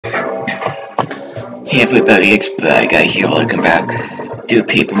Hey everybody, it's Bad Guy here. Welcome back to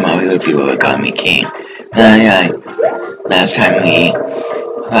Paper Mario Review Origami King. Last time we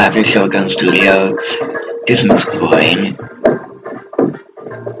arrived at Shogun Studios, did some exploring.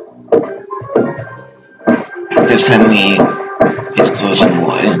 This time we explore some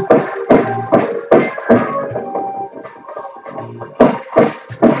more.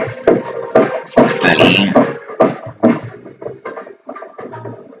 Confetti.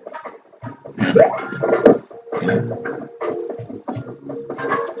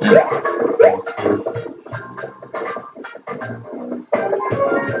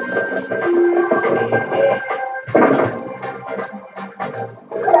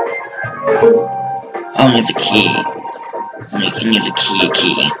 Oh, there's a key. Making is a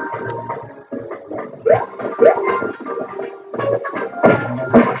key.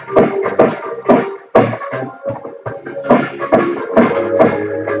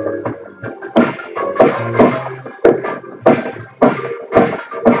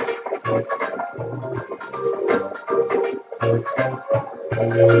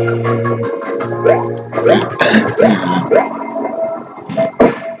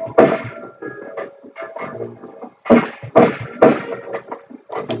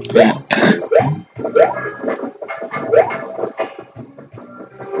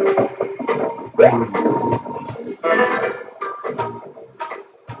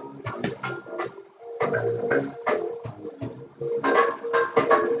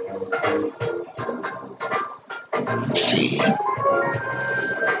 Let's see.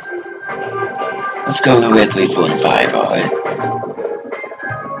 Let's go to where 3, 4, and 5 are.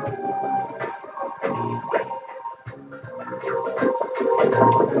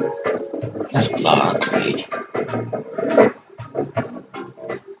 That's blocked, wait.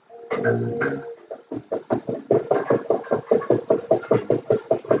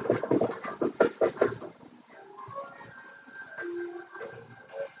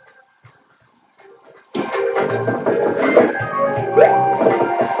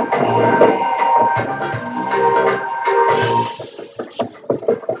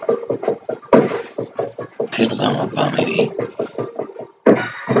 Take the long walk, maybe.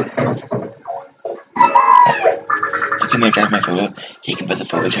 I can make out my photo taken by the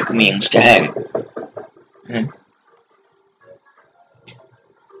photo took me instead.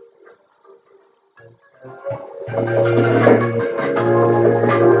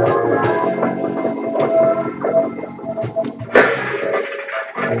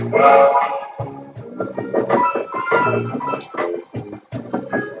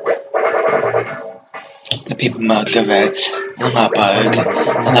 The people marked the reds will not bug,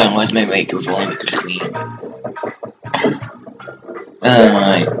 and I was my wake of only because of me.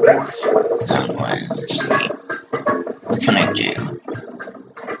 Alright. Let's see. What can I do?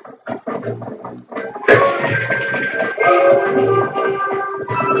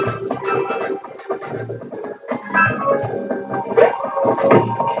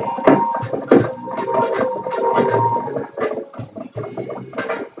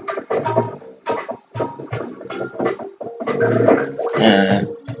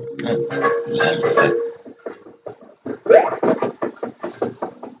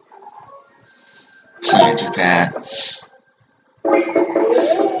 Can't do that.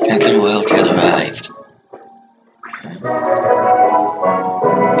 Captain Royalty has arrived.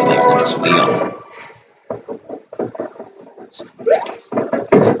 Connect with this wheel.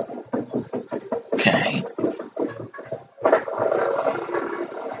 Okay.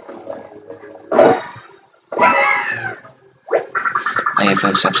 I hear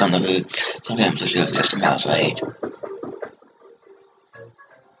footsteps on the roof. Sometimes it feels just a mouse late.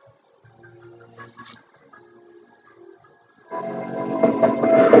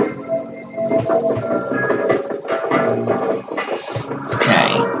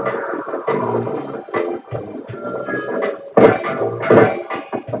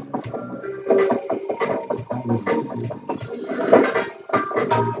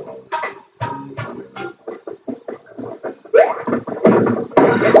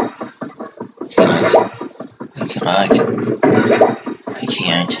 I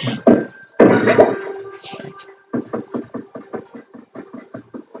can't.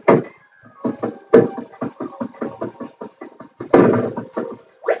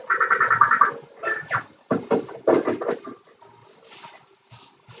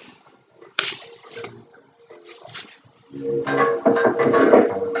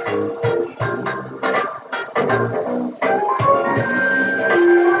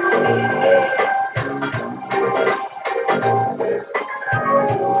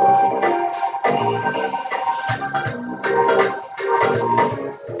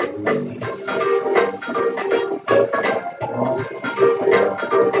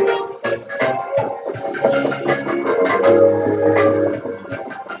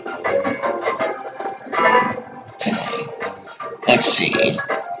 see.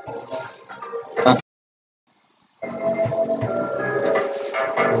 Oh,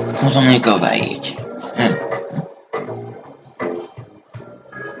 hold on, let me go by age.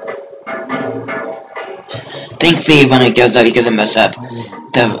 Thankfully, when it does that, it doesn't mess up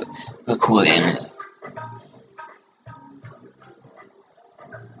the recording.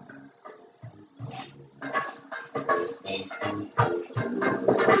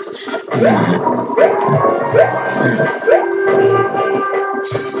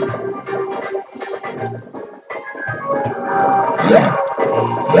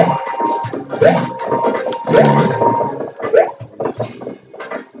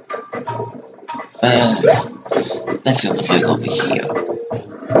 Let's look over here.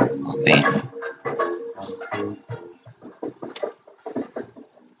 Open.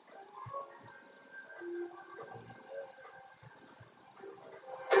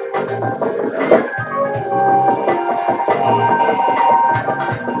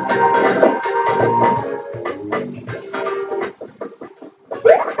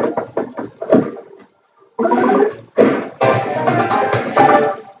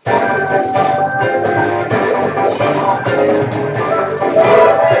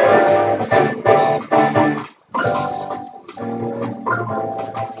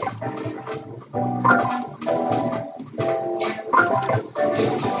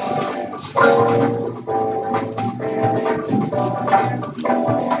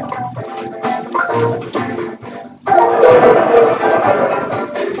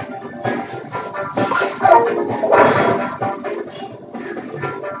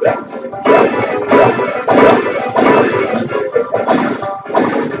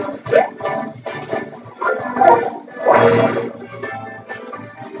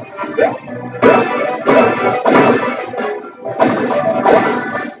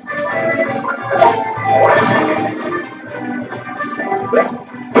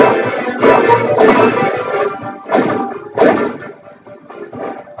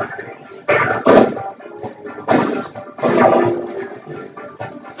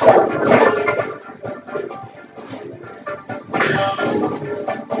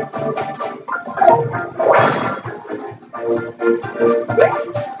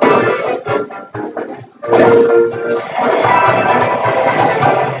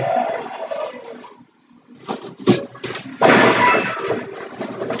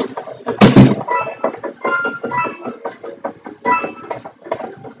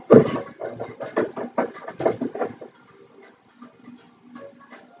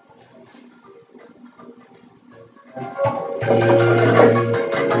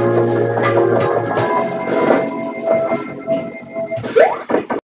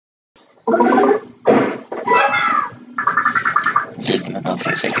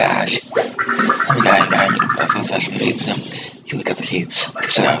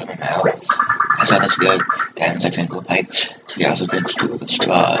 Cans of twinkle pipes, 3 ounces of drinks, 2 of the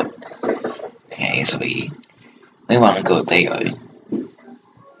straw. Okay, so we want to go there.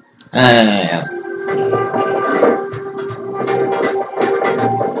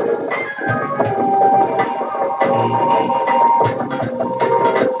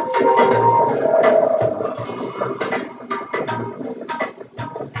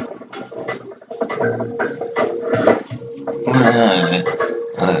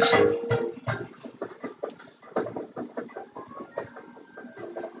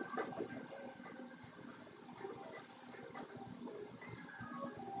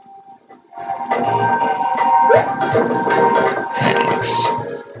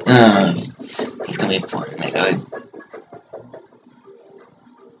 It's gonna be important, my god.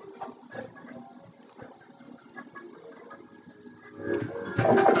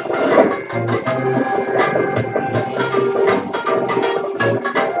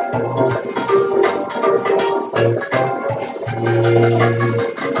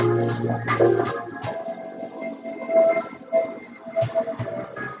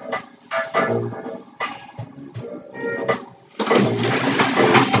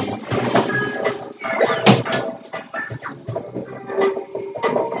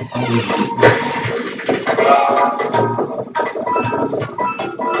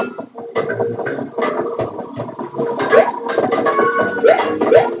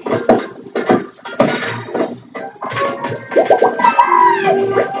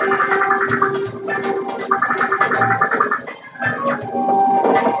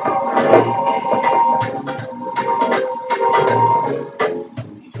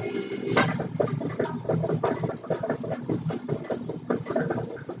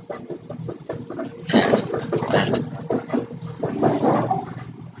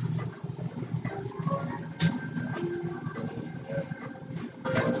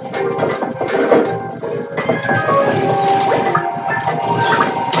 Okay.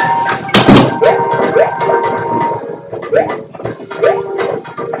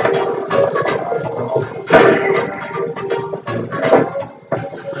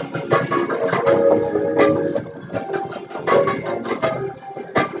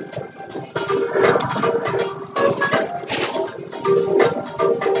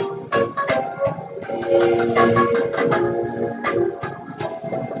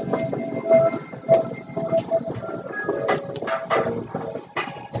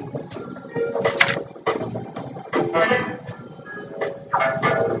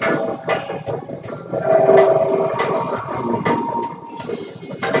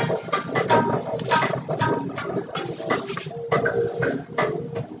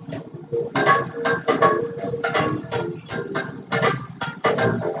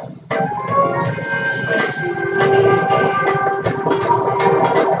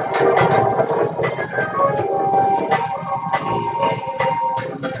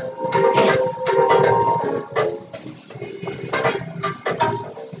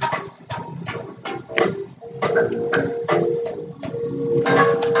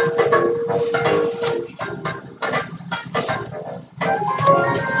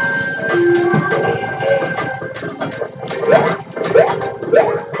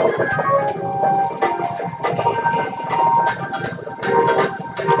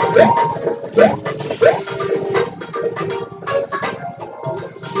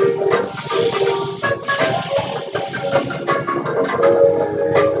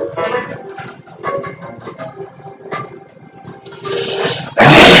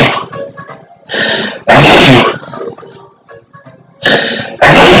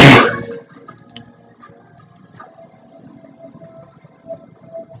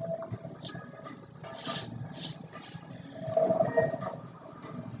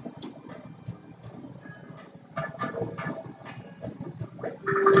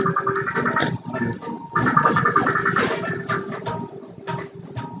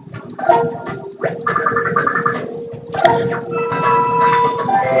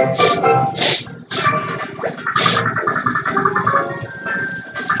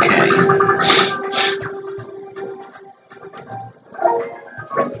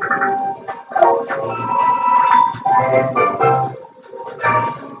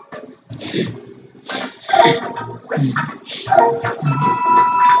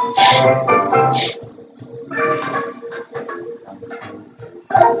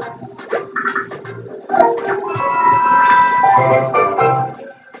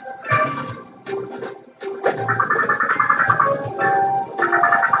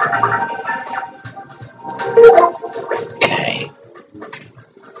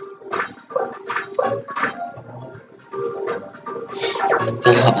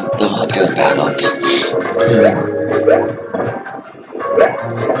 They'll help you in balance.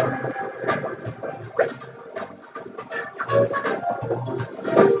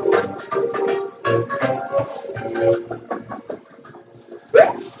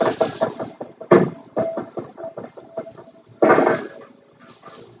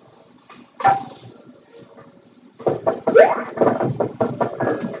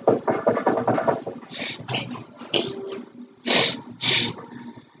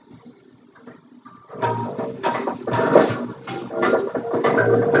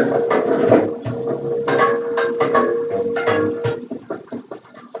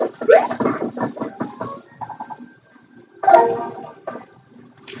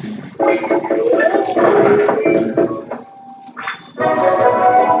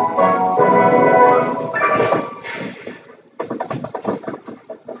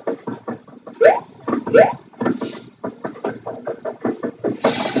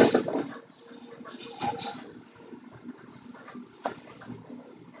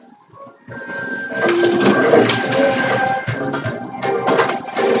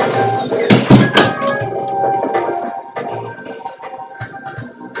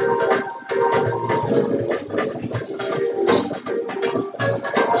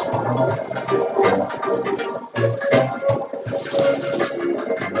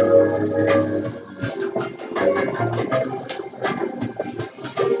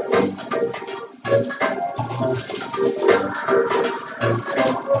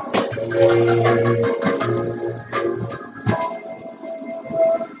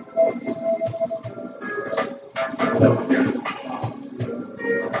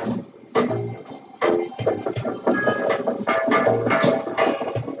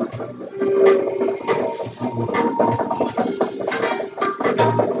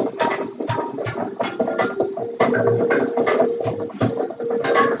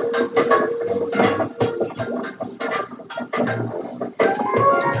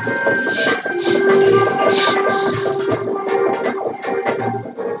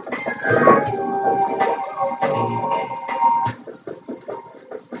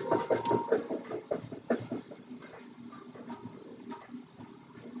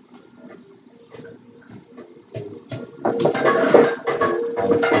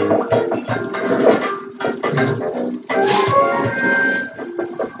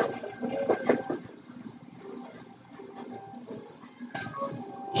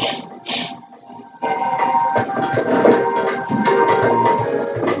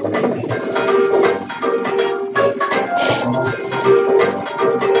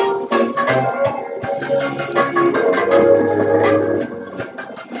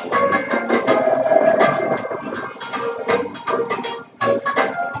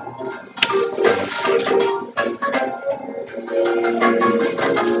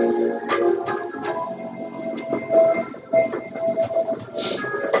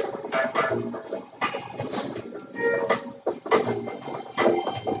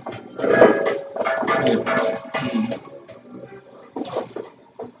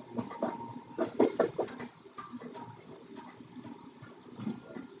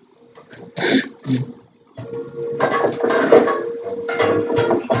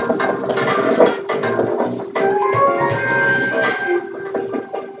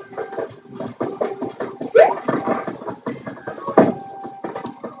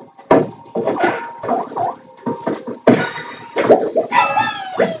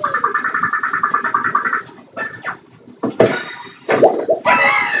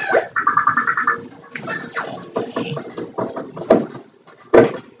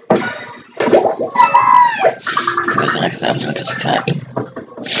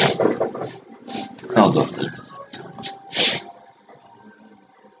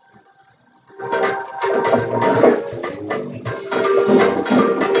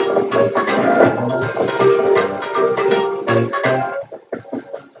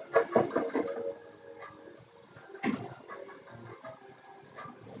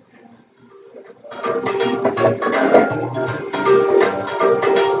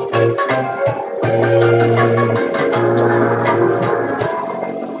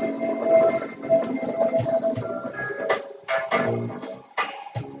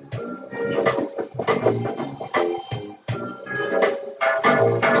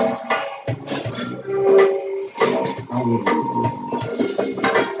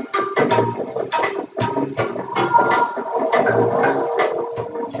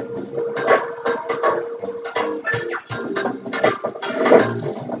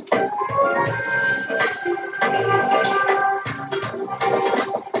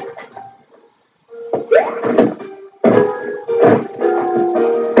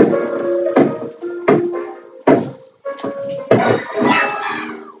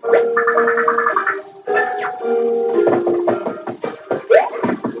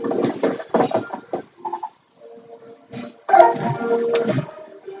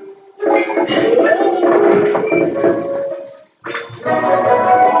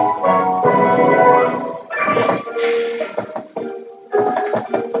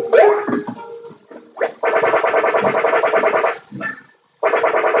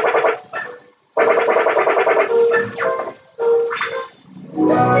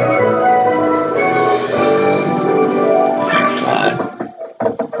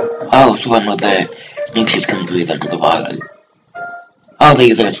 Oh, so one of the nucleus can breathe under the water. Oh, they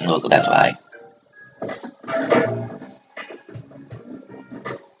use it as logo, that's why.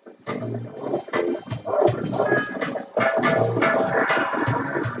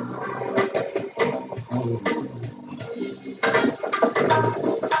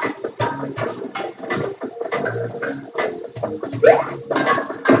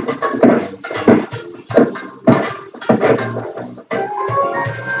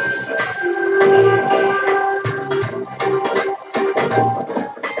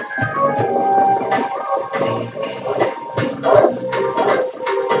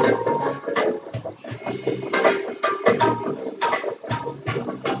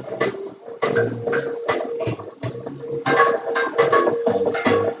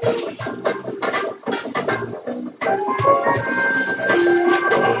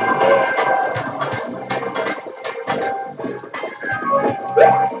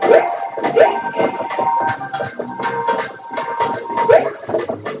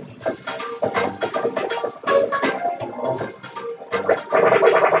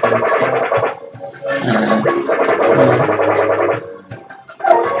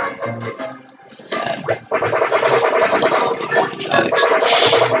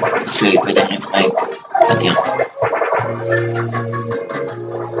 Sleep with them if again.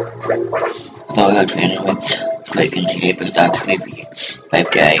 Although I training with clicking tape is actually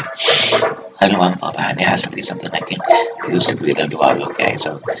 5K. I don't want to behind. It has to be something I can use to breathe underwater, okay?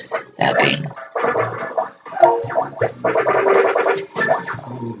 So that thing.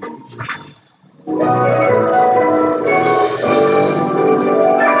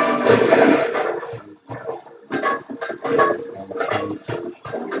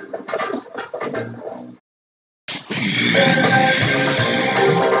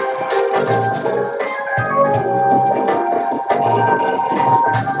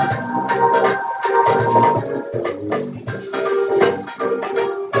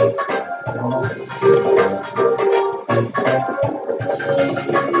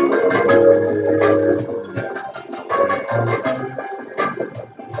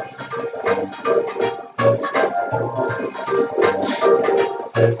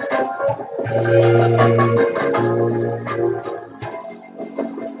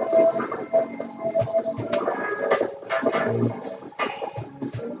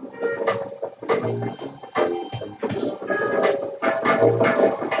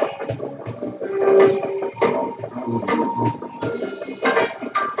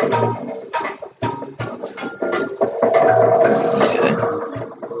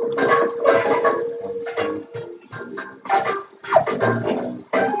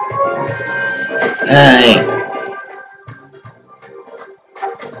 Hey.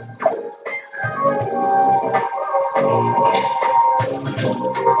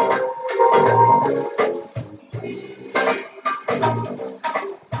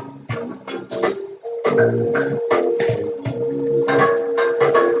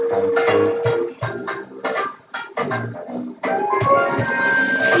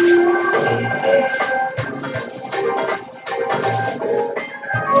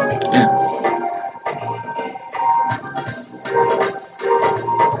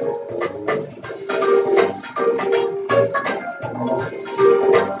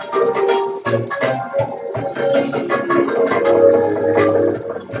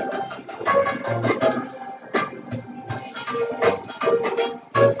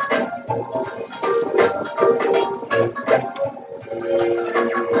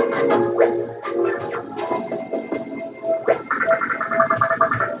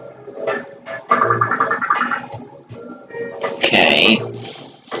 Okay.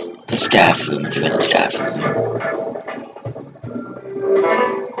 The staff room, if you're in the staff room.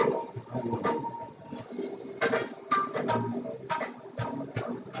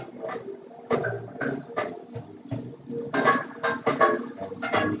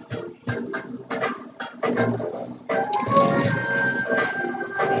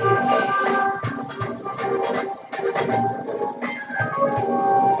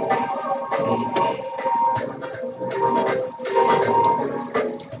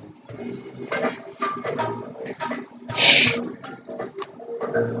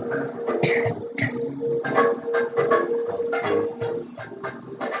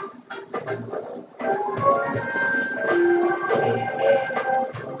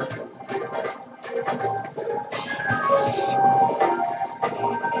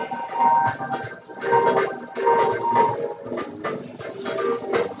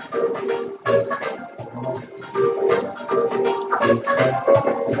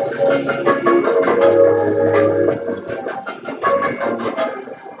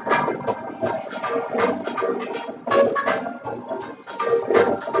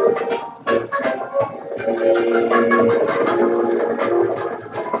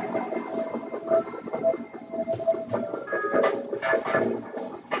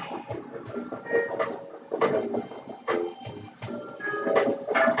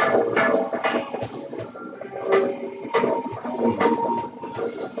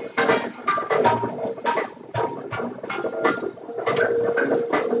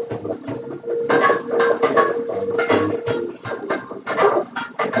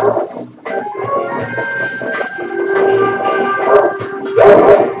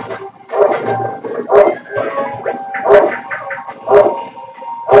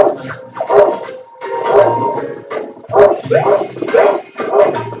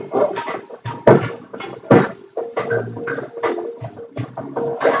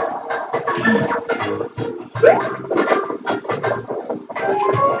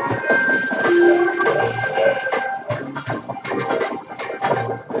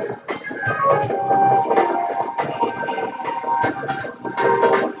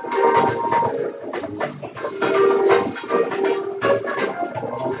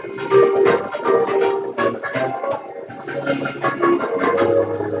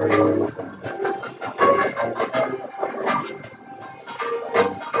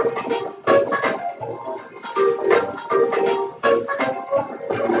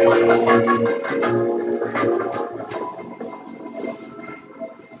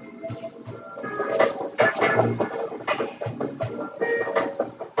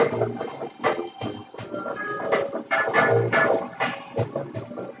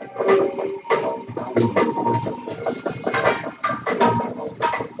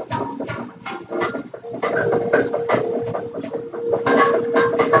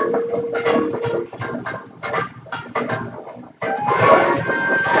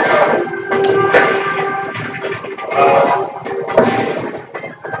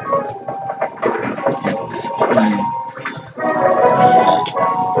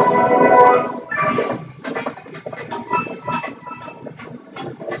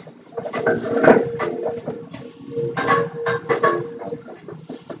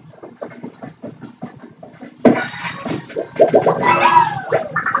 Well,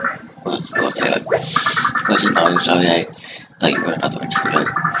 of course I heard. Wasn't I sorry I thought you were another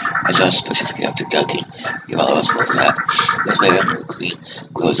intruder. I just specifically after joking. You all us for that. This way on the queen,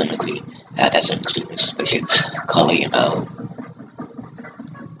 clothes on the queen. That's an extremely suspicious color, you know.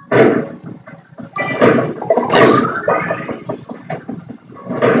 That's,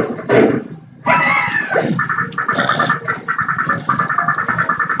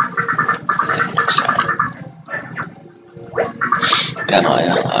 next time. Come on,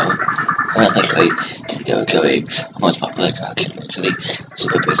 unlikely to go to its most popular attraction, actually.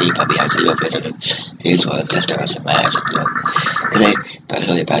 Super busy, probably actually your visitors. These were just us in my agenda. Today,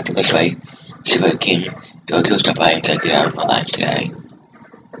 especially back to this way. Sugar King, go to stop by and take it out of my line today.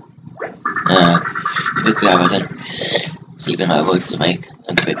 Because I wasn't sleeping my voice to me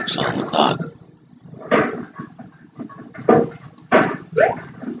and to make it still on the clock.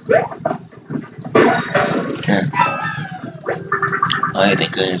 I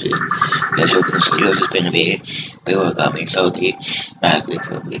think the Joker Studios is going to be Origami, so the magically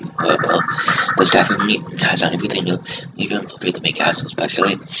probably well, the staff room has everything you can infiltrate the main castle,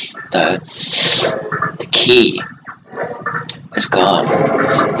 especially the key is gone.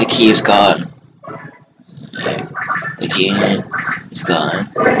 The key is gone. The key is gone.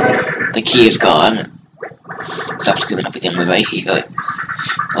 The key is gone. Stop screaming everything right here.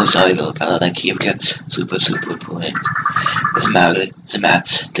 Oh, sorry, little fella, that key gets super important. It's a matter,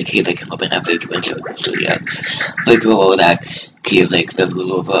 the key that can open every window in the studio. Like all that key is like the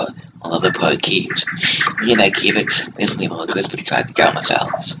rule over all other part keys. When you that key, it's basically one of the good to try to count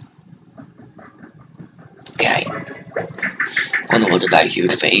ourselves. Okay. Wonder what that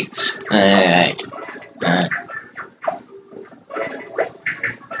huge face. Alright.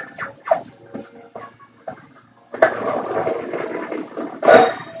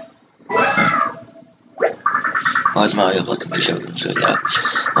 Where's Mario? Welcome to Shogun Studio.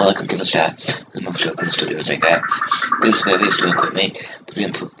 Welcome to the staff of Shogun Studios, I guess. This is where we still equipment,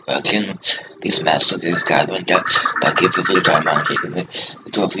 between production, these masters gathering depths, but keep for the time on taking the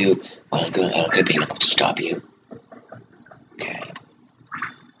two of you, while I'm going to be able to stop you. Okay.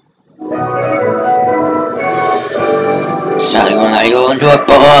 Sally, when I go into a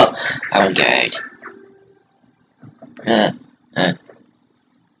ball, I'm dead.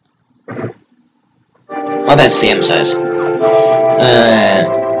 Oh, that's Sam says.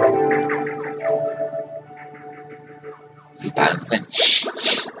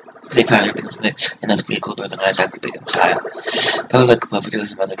 They probably pick up mix, and that's pretty cool, but not exactly pick up style. Probably like what we do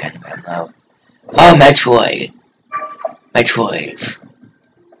some other kind of game now. Oh, Metroid! Metroid.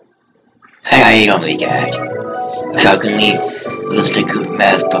 Hey, I don't really get. Shockingly, let's take Koopa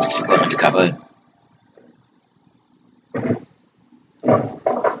mask, but for going undercover.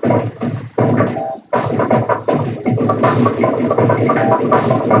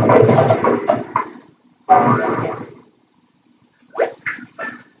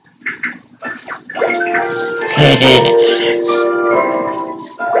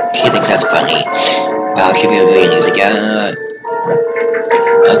 She thinks that's funny. Wow, she really needs to get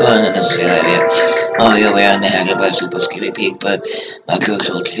I'll go on unnecessary area. Mario wearing the head of a super skinny pig, but Mario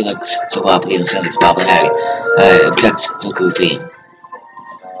she looks so wobbly and silly, it's bobblehead. It looks so goofy.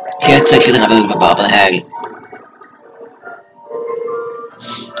 She looks like she's another little bobblehead.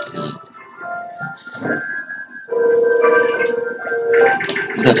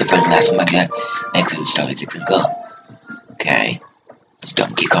 That's a fun last one, yeah. Make for the story you can go. Okay. It's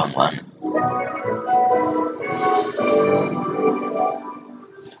Donkey Kong one.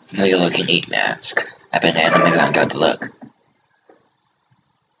 Familiar looking neat mask. A banana may round out the look.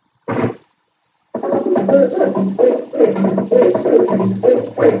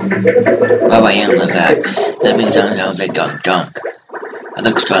 Oh, I am like that. That means I sounds like Dunk. It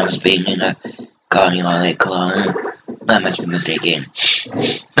looks strong as being in a carnival like Cologne. I must be mistaken.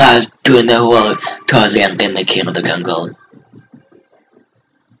 I was doing the whole Tarzan thing that came with the jungle.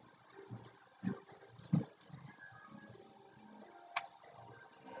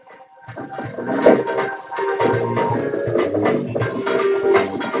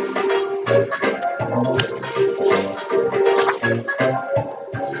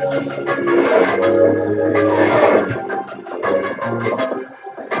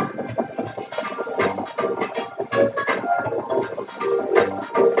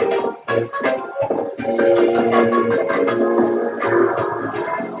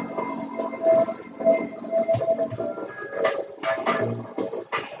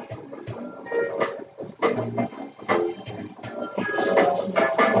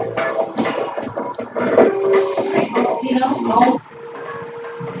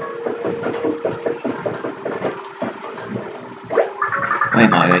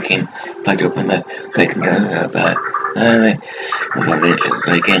 tried to open the dragon door, but I'm not really sure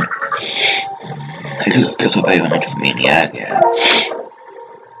dragon. I just obey when I just maniac, yeah.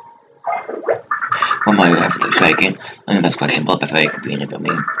 What might you have for the dragon? I think that's questionable, but very convenient for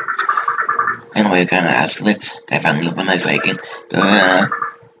me. Anyway, kind of actually, I finally opened my dragon. Yeah.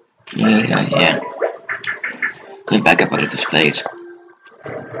 Going back up out of this place.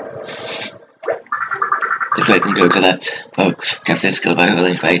 The dragon goes to that, folks. Test this skill by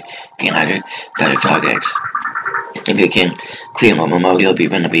hurling fight. Gain either targets. If you can clear normal mode, you'll be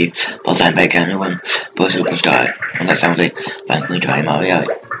gonna be bullseye by anyone for superstar. And that sounds like finally try Mario.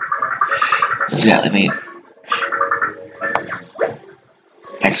 So yeah, let me.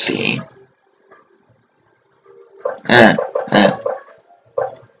 Let's see.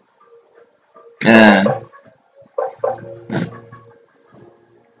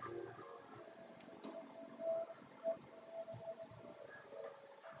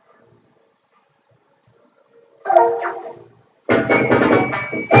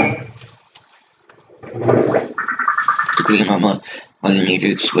 To clear normal, all you need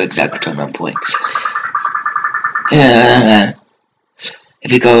is exact return on points.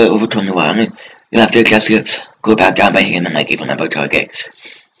 If you go over 21, you'll have to just go back down by hand and like even number targets.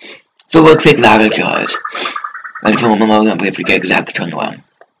 So it works like ladder jars. Like for normal number if you get exact 21.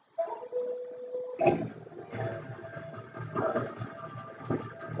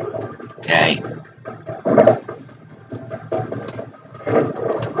 Okay.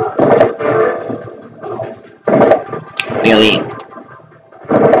 Really?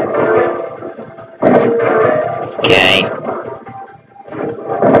 Okay.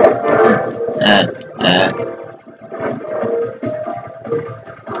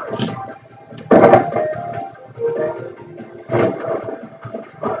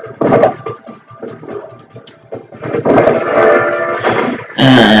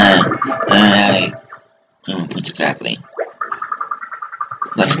 Exactly.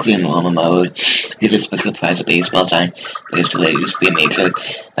 Let's clear normal mode. Use a special prize of baseball sign, because to let you be a major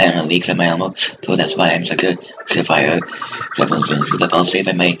by on the leaks of my elmo, so that's why I'm such a fire. Travel jones with the ball save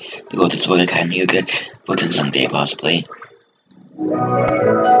I may be able to sort of kind of use it, but someday possibly.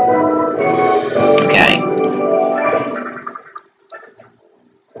 Okay.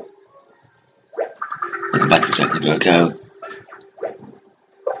 Welcome back to Second Virgo.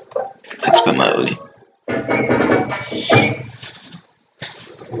 Expert mode.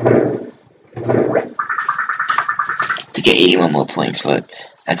 To get 81 more points for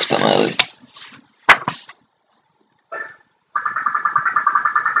expert mode.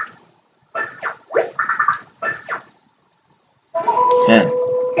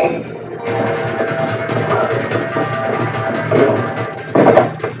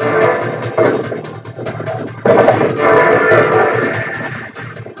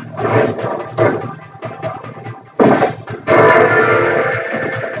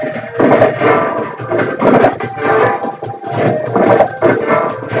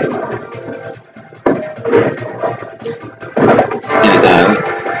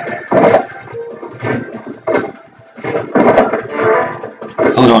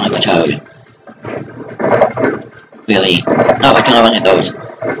 Hold on at the toad. Really? No, I don't want those.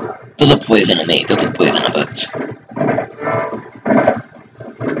 Those are poison to me. Those are poison bugs.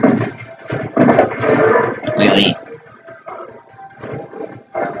 Really?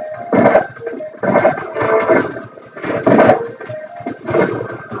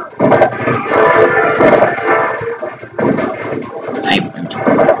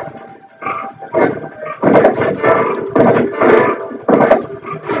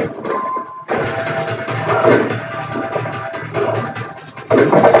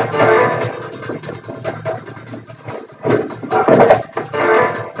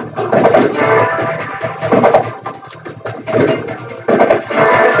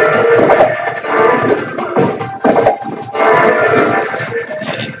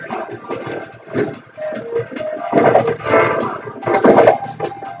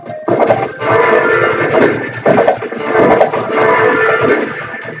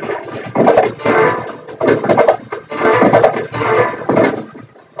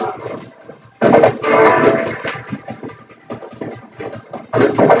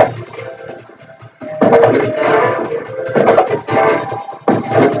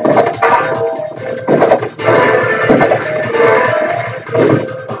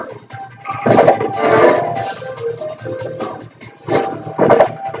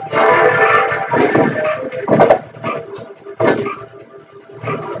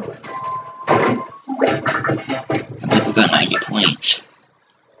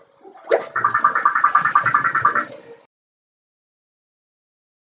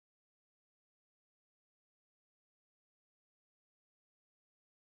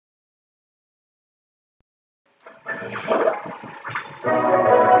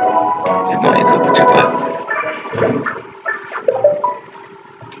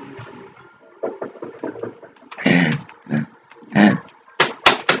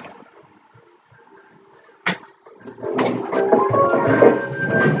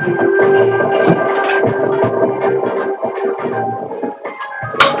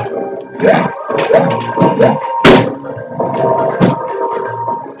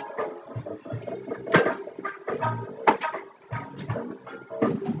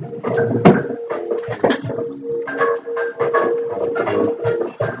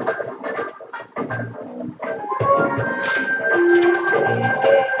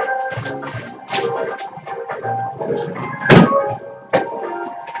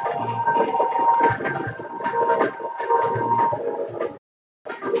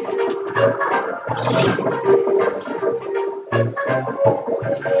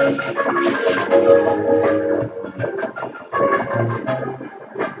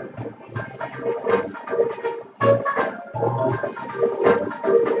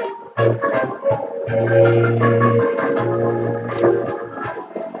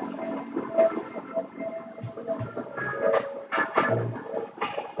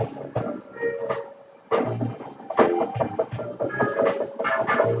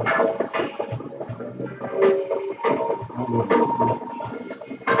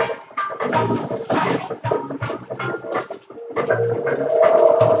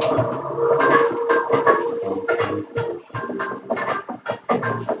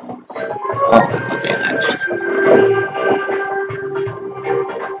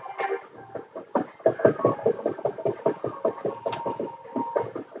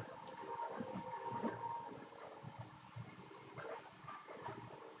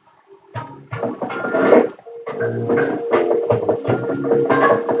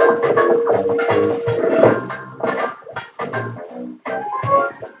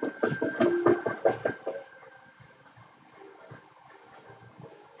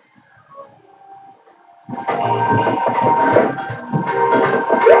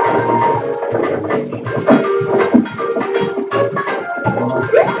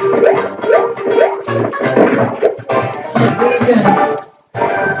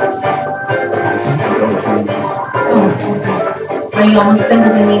 Are you almost done?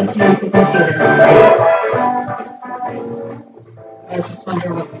 Because I need to use the computer. I was just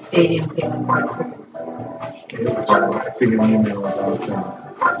wondering what the stadium thing was like. I figured an email about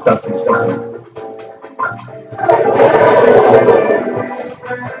stuff and stuff.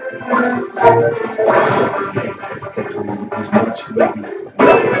 That's what he's much baby.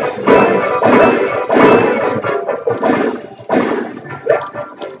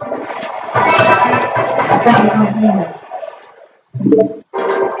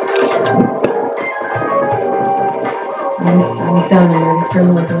 I'm done. I'm ready for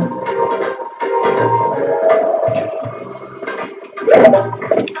another.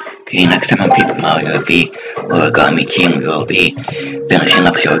 Okay, next time on Paper Mario, the Origami King will be finishing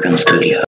up Shogun Studio.